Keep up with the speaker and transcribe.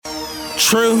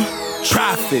True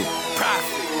Prophet.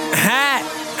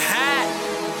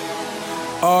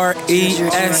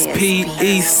 RESPECT,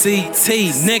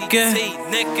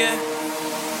 nigga.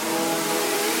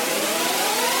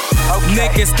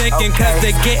 Niggas thinking cause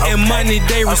they getting money,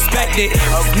 they respect it.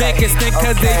 Niggas think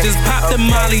cause they just pop the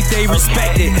molly, they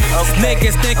respect it.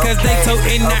 Niggas think cause they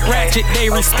totin' that ratchet, they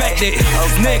respect it.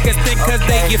 Niggas think cause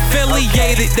they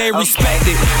affiliated, they respect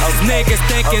it. Niggas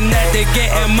thinking that they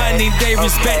getting money, they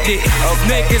respect it.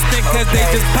 Niggas think cause they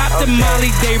just pop the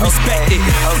molly, they respect it.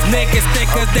 Niggas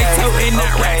think cause they totin'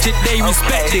 that ratchet, they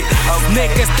respect it.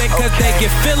 Niggas think cause they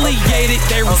affiliated,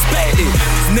 they respect it.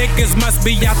 Niggas must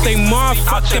be out they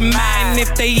motherfucking mind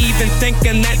if they even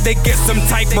thinking that they get some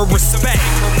type of respect.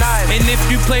 And if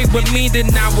you play with me, then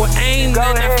I will aim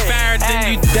in the fire, then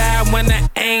you die when I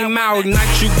aim out, not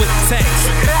you with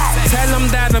text. Tell them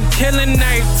that I'm killing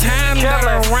every time that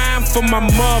I rhyme for my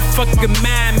motherfucking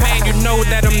mind, man, you know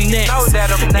that I'm next.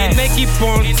 And they keep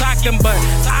on talking, but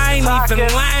I ain't even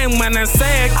lying when I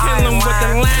say I kill them with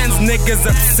the lines, niggas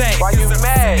upset. Why you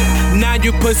mad? Now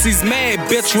you pussies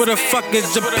mad, bitch, where the fuck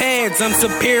is your pads? I'm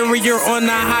superior on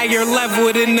a higher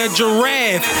level than a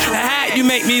giraffe. You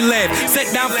make me laugh,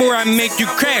 sit down before I make you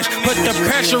crash. Put the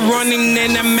pressure on him,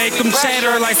 then I make him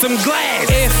shatter like some glass.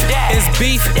 If it's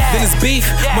beef, then it's beef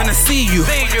when I see you.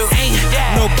 Ain't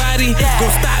nobody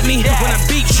gon' stop me when I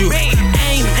beat you.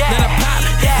 Aim, then I pop,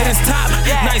 hit his top,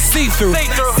 nice see-through.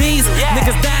 These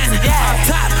niggas dying on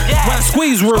top when I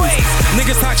squeeze rules.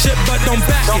 Niggas talk shit but don't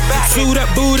back it. Suit up,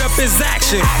 boot up is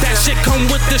action. That shit come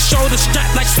with the shoulder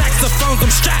strap like saxophones, I'm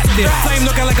strapped in. Flame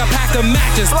looking like a pack of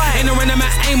matches. Ain't no random,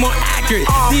 I aim more accurate.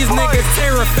 These niggas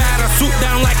terrified, I swoop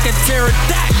down like a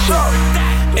pterodactyl.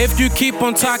 If you keep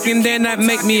on talking, then that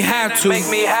make me have to.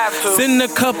 Send a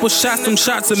couple shots, some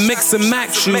shots and mix and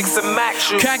match you.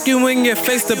 Crack you in your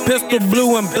face, the pistol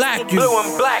blue and black you.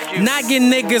 Not get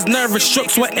niggas nervous, shook,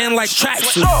 sweating like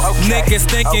tracksuits. Niggas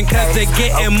thinking cause they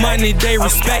getting money, they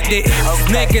respect it.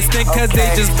 Niggas think cause they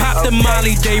just pop the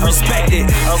molly, they respect it.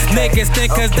 Niggas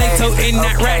think cause they totin'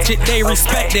 that ratchet, they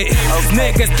respect it.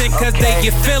 Niggas think cause they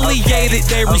affiliated,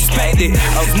 they respect it.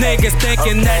 Niggas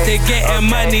thinking that they getting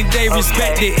money, they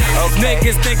respect it.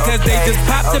 Niggas think cause they just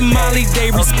pop the molly, they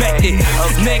respect it.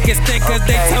 Niggas think cause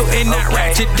they totin' that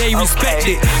ratchet, they respect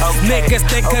it. Niggas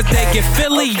think cause they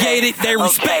affiliated, they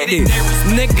respect it.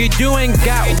 Nigga, you ain't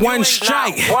got one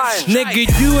strike. Nigga,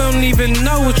 you don't even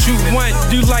know what you want.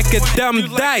 You like a dumb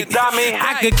dyke.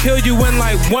 I could kill you in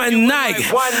like one night.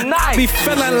 I be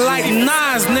feeling like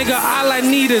Nas, nigga, all I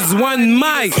need is one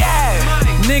mic.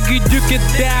 Nigga, you could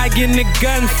die in a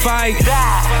gunfight.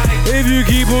 If you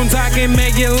keep on talking,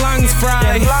 make your lungs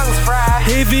fry.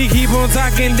 If you keep on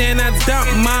talking, then I dump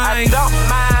mine.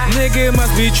 Nigga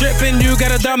must be tripping, you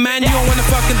got a dumb man, you don't wanna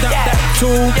fucking dump that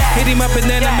too. Hit him up and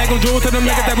then I make him drool. Tell them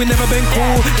niggas that we never been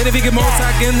cool. And if he get more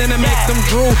talking, then I make them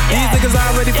drool. These niggas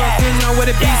already fucking know what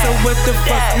it be, so what the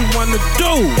fuck you wanna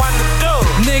do?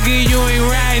 Nigga, you ain't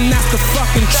riding, that's the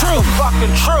fucking truth.